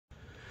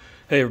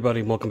Hey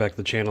everybody, welcome back to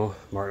the channel.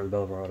 Martin with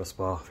Belvoir Auto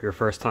Spa. If you're a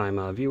first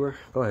time viewer,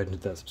 go ahead and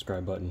hit that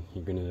subscribe button.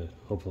 You're going to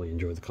hopefully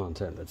enjoy the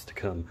content that's to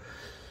come.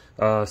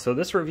 So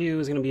this review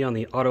is going to be on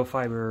the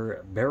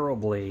Autofiber Barrel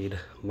Blade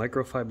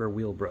Microfiber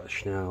Wheel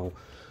Brush. Now,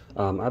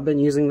 I've been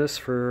using this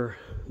for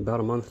about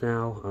a month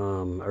now.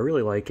 I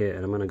really like it,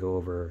 and I'm going to go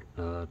over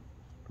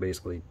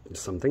basically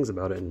some things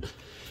about it and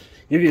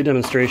give you a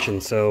demonstration.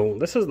 So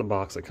this is the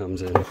box that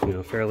comes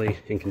in, fairly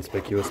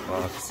inconspicuous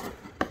box.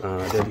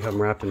 It did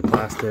come wrapped in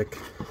plastic.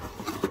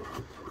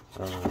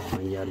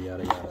 Yada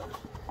yada yada.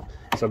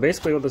 So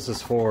basically what this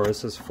is for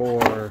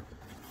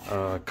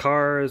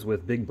cars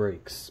with big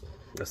brakes,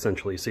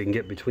 essentially, so you can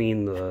get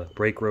between the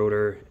brake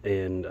rotor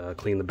and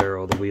clean the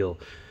barrel of the wheel.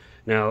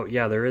 Now,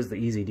 yeah, there is the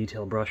easy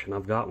detail brush, and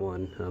I've got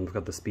one. I've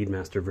got the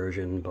Speedmaster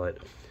version, but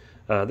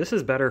this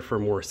is better for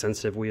more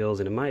sensitive wheels,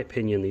 and in my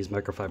opinion, these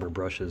microfiber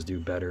brushes do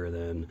better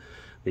than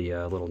the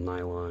little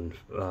nylon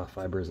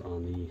fibers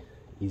on the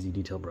easy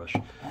detail brush.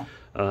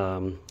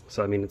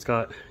 So I mean, it's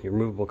got your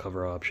removable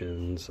cover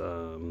options,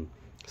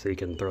 so you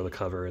can throw the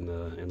cover in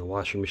the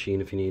washing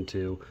machine if you need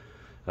to.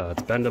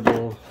 It's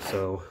bendable,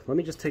 so let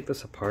me just take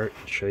this apart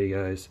and show you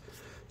guys.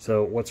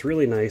 So what's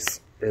really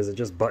nice is it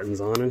just buttons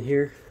on in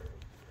here.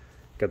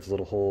 Got this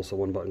little hole, so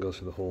one button goes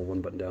through the hole,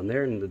 one button down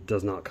there, and it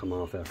does not come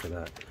off after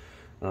that.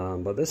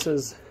 But this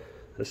is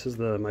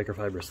the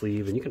microfiber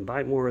sleeve, and you can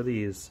buy more of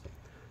these,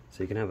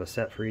 so you can have a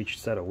set for each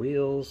set of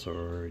wheels,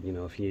 or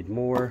if you need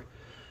more.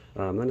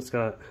 Then it's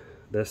got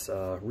this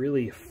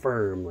really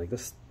firm, like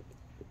this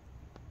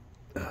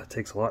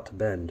takes a lot to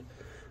bend.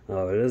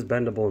 It is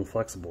bendable and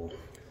flexible.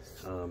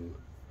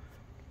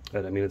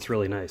 But I mean, it's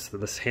really nice.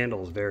 This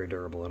handle is very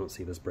durable. I don't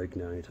see this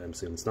breaking down anytime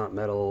soon. It's not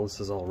metal, this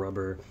is all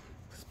rubber,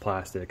 it's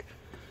plastic,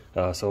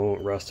 so it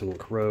won't rust and won't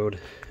corrode,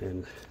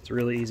 and it's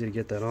really easy to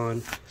get that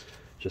on.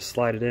 Just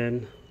slide it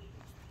in,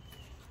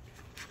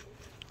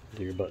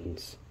 do your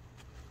buttons.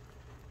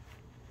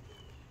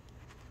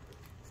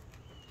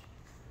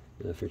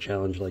 If you're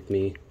challenged like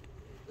me,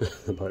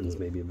 the buttons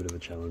may be a bit of a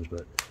challenge,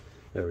 but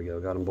there we go.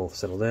 Got them both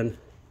settled in.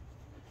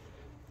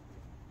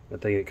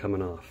 That thing ain't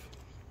coming off.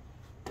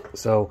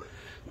 So,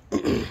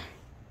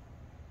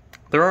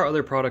 there are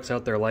other products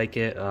out there like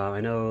it.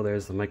 I know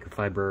there's the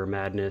Microfiber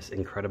Madness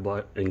Increda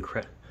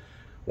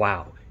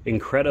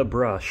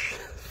Brush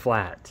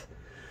Flat.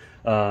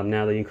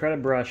 Now the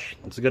Increda Brush,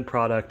 it's a good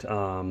product.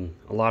 A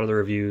lot of the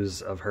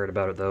reviews I've heard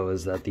about it though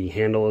is that the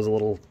handle is a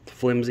little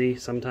flimsy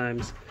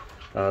sometimes.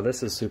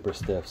 This is super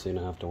stiff, so you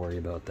don't have to worry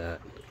about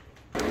that.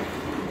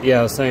 Yeah,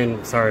 I was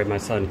saying, sorry, my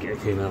son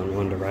came out and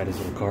wanted to ride his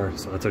little car,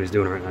 so that's what he's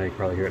doing right now. You can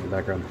probably hear it in the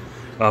background.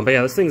 But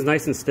yeah, this thing's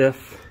nice and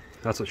stiff.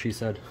 That's what she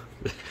said.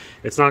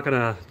 It's not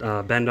going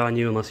to bend on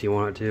you unless you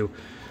want it to.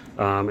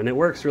 And it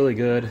works really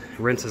good. It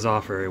rinses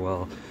off very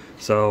well.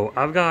 So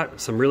I've got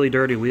some really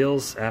dirty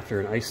wheels after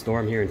an ice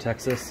storm here in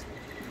Texas.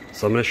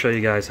 So I'm going to show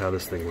you guys how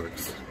this thing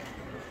works.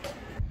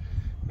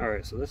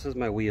 Alright, so this is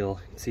my wheel.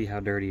 You can see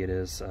how dirty it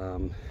is.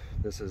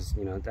 This is,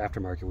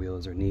 aftermarket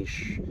wheels are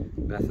niche.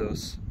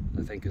 Bethos,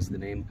 I think is the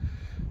name.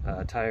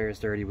 Tires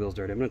dirty, wheels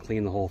dirty. I'm going to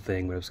clean the whole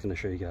thing, but I'm just going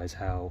to show you guys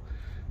how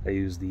I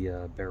use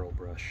the barrel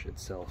brush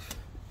itself.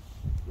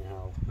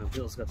 Now, my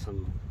wheel's got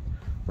some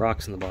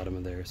rocks in the bottom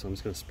of there, so I'm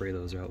just going to spray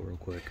those out real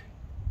quick.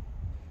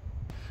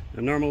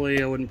 Now,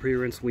 normally I wouldn't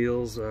pre-rinse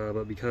wheels,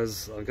 but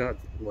because I've got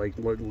like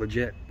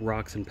legit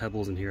rocks and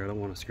pebbles in here, I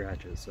don't want to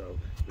scratch it, so I'm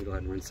going to go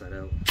ahead and rinse that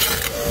out.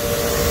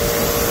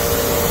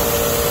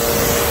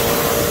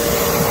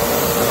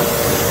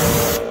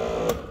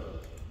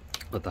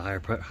 Let the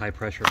high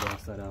pressure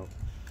blast that out.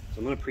 So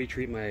I'm going to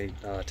pre-treat my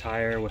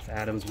tire with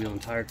Adam's Wheel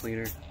and Tire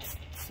Cleaner.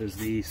 This is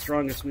the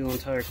strongest wheel and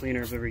tire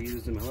cleaner I've ever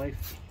used in my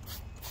life.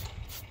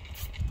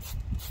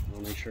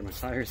 I'll make sure my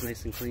tire is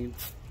nice and clean.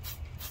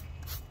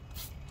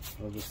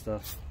 All this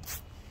stuff.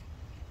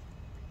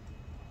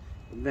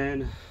 And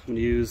then I'm going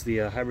to use the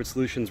Hybrid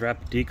Solutions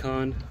Rapid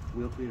Decon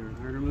Wheel Cleaner and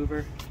Iron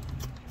Remover.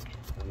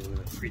 I'm going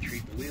to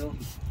pre-treat the wheel.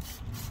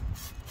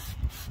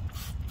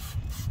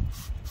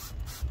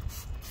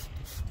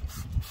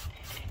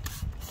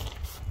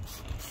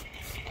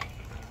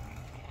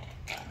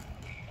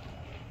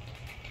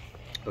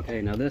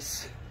 Okay, now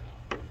this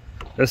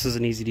is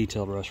an easy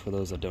detail brush for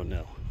those that don't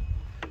know.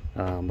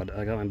 But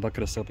I got my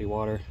bucket of soapy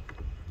water.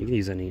 You can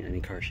use any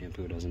car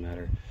shampoo, it doesn't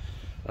matter.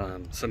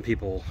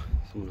 Someone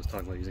was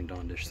talking about using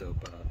Dawn dish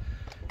soap.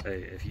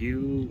 Hey, if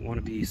you want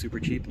to be super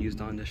cheap and use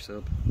Dawn dish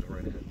soap, go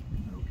right ahead.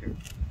 I don't care.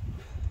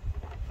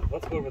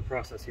 Let's go over the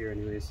process here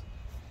anyways.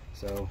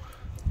 So,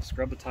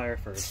 scrub the tire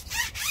first.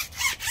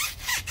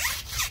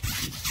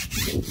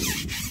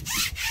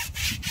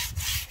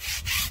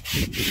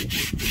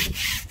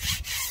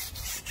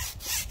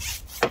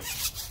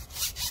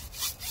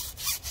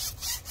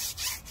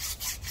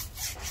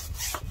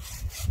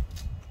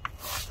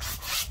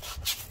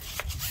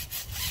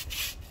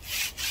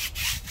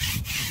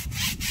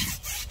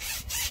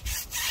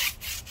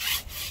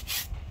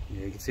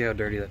 You can see how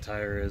dirty that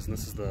tire is, and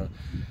this is the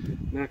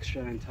Max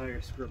Shine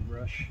tire scrub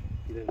brush,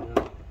 if you didn't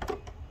know.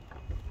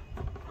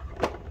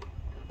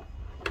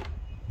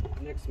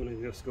 Next I'm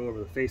going to just go over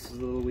the faces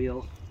of the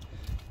wheel.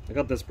 I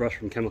got this brush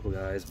from Chemical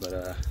Guys, but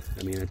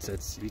I mean,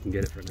 it's you can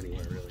get it from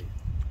anywhere really.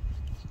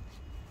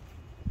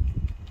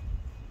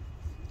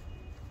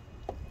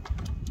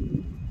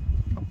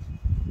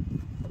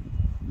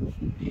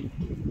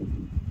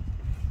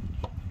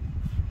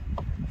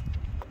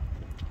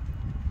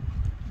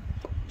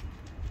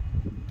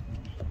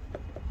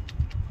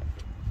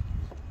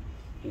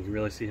 You can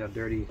really see how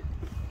dirty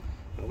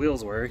the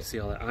wheels were. You can see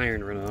all that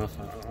iron run off,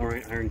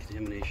 iron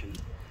contamination,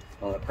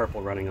 all that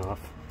purple running off.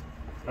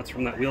 That's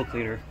from that wheel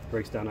cleaner,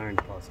 breaks down iron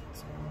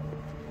deposits.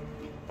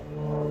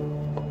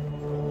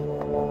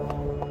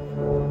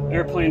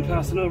 Airplane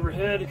passing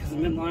overhead because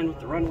I'm in line with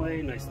the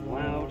runway, nice and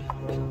loud.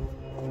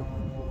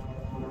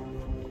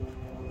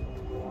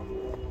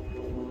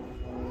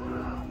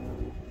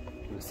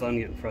 My son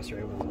getting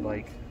frustrated with his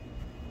bike.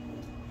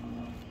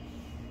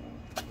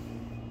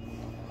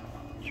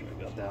 Make sure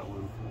I got that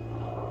one.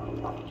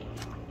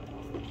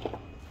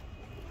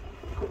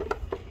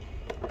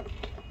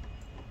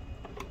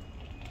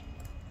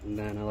 And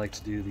then I like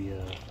to do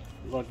the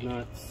lug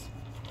nuts.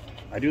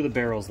 I do the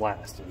barrels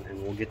last,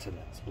 and we'll get to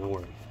that, so don't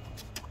worry.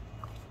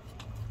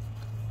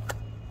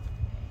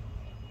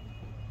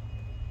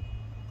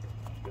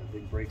 Got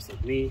big brakes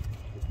like me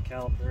with the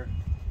caliper.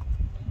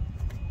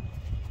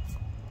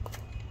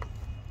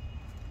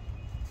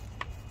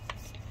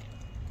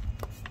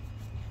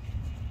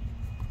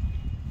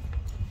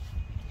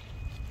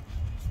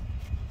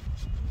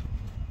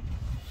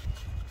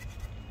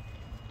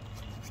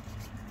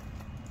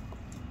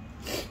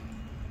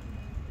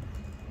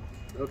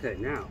 Okay,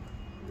 now,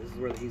 this is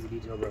where the easy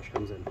detail brush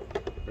comes in.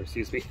 Or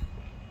excuse me,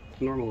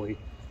 normally,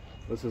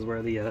 this is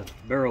where the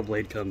barrel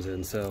blade comes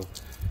in. So,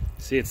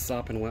 see it's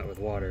sopping wet with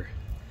water.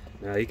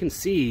 Now you can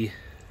see,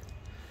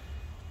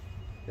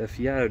 if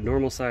you had a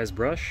normal sized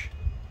brush,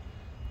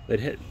 it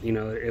hit, you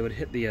know, it would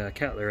hit the not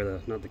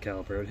the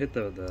caliper, it would hit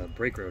the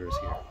brake rotors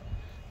here.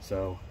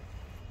 So,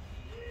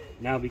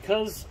 now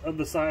because of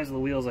the size of the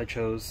wheels I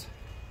chose,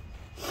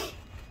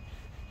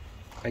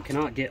 I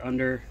cannot get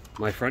under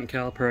my front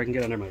caliper. I can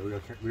get under my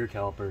rear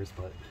calipers,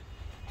 but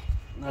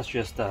that's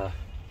just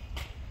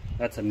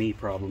that's a me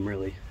problem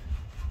really.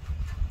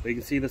 But you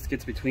can see this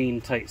gets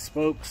between tight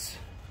spokes.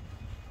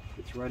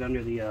 It's right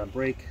under the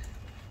brake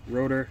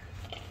rotor.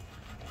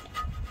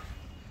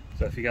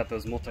 So if you got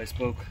those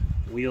multi-spoke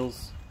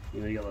wheels, you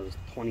know, you got those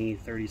 20,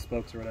 30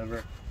 spokes or whatever,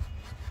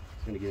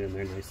 it's going to get in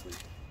there nicely.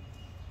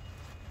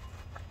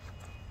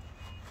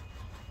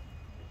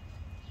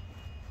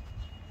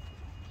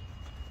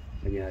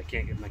 And yeah, I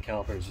can't get my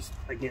calipers, just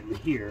I get in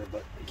here,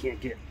 but I can't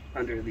get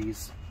under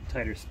these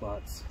tighter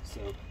spots.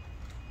 So,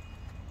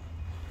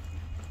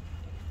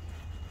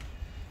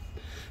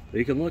 but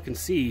you can look and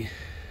see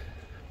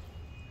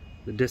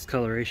the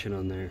discoloration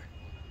on there,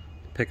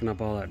 picking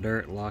up all that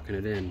dirt, locking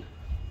it in.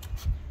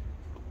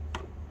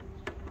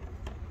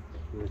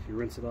 And if you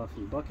rinse it off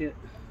in the bucket,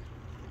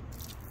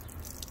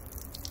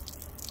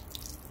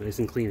 nice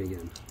and clean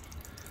again.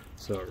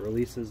 So it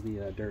releases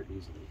the dirt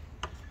easily.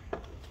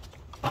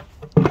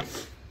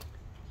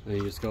 Then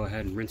you just go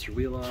ahead and rinse your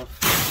wheel off.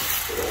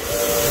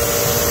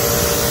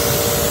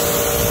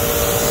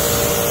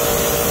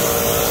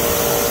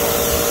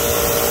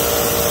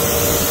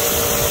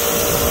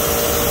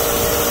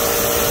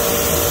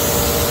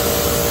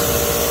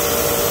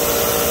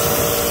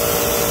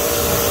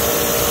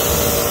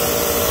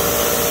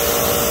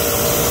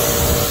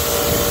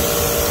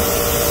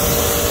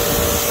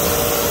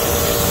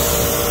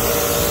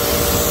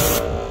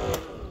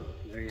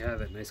 There you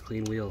have it, nice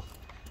clean wheel.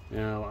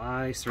 Now,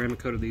 I ceramic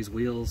coated these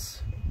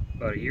wheels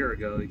about a year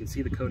ago. You can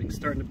see the coating's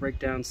starting to break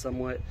down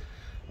somewhat,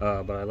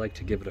 but I like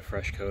to give it a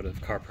fresh coat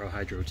of CarPro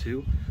Hydro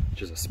 2,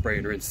 which is a spray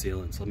and rinse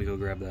sealant. So let me go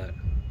grab that.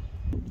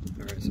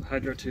 Alright, so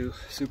Hydro 2,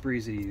 super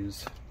easy to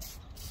use.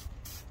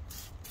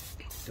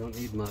 Don't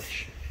need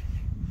much.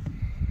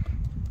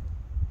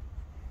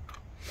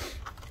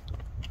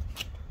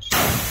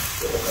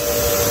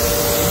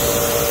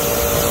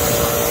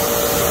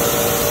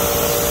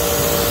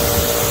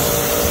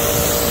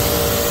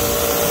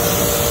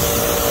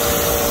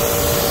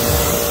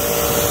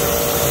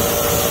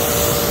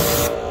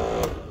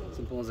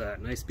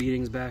 Nice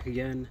beatings back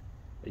again,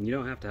 and you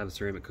don't have to have a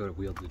ceramic coated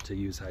wheel to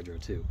use Hydro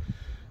 2.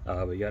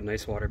 But you got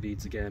nice water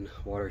beads again,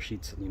 water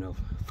sheets, you know,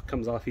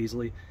 comes off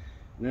easily.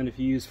 And then if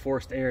you use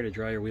forced air to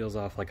dry your wheels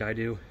off like I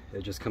do,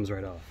 it just comes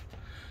right off.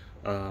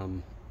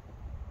 Oh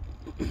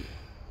my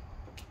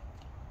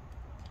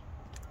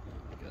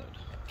God.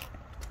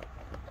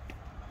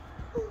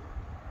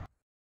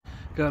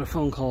 Got a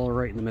phone call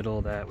right in the middle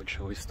of that, which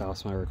always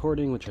stops my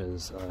recording, which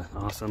is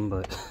awesome.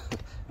 But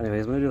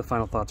anyways, I'm going to do the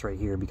final thoughts right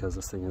here because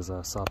this thing is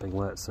sopping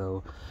wet.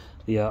 So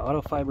the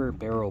Autofiber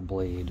barrel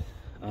blade.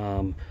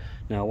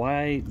 Now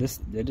why this,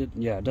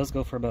 it does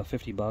go for about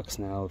 50 bucks.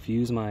 Now if you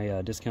use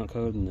my discount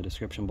code in the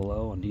description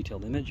below on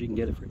Detailed Image, you can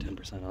get it for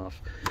 10% off.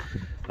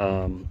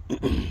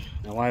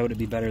 Now why would it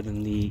be better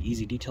than the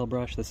Easy Detail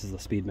brush? This is the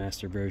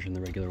Speedmaster version, the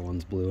regular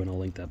one's blue, and I'll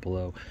link that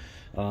below.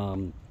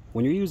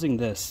 when you're using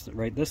this,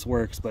 right, this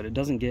works, but it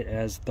doesn't get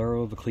as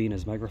thorough of a clean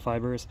as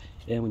microfibers,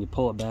 and when you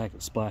pull it back,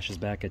 it splashes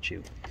back at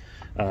you,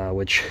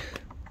 which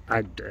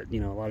a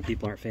lot of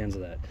people aren't fans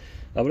of that.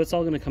 But it's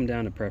all going to come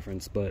down to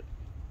preference. But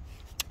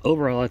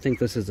overall, I think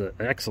this is an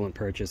excellent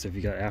purchase if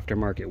you got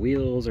aftermarket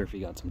wheels, or if you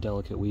got some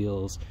delicate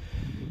wheels,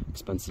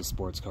 expensive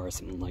sports car,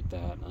 something like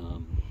that.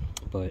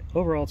 But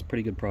overall, it's a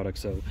pretty good product.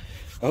 So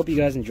I hope you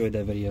guys enjoyed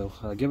that video.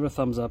 Give it a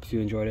thumbs up if you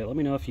enjoyed it. Let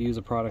me know if you use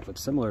a product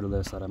that's similar to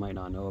this that I might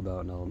not know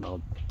about, and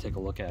I'll take a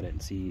look at it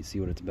and see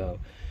what it's about.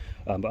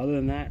 But other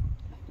than that,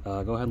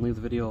 go ahead and leave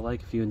the video a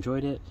like if you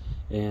enjoyed it,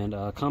 and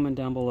comment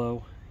down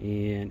below.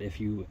 And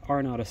if you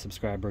are not a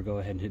subscriber, go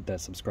ahead and hit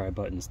that subscribe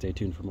button. Stay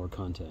tuned for more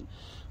content.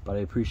 But I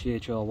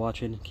appreciate you all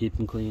watching. Keep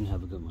them clean.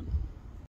 Have a good one.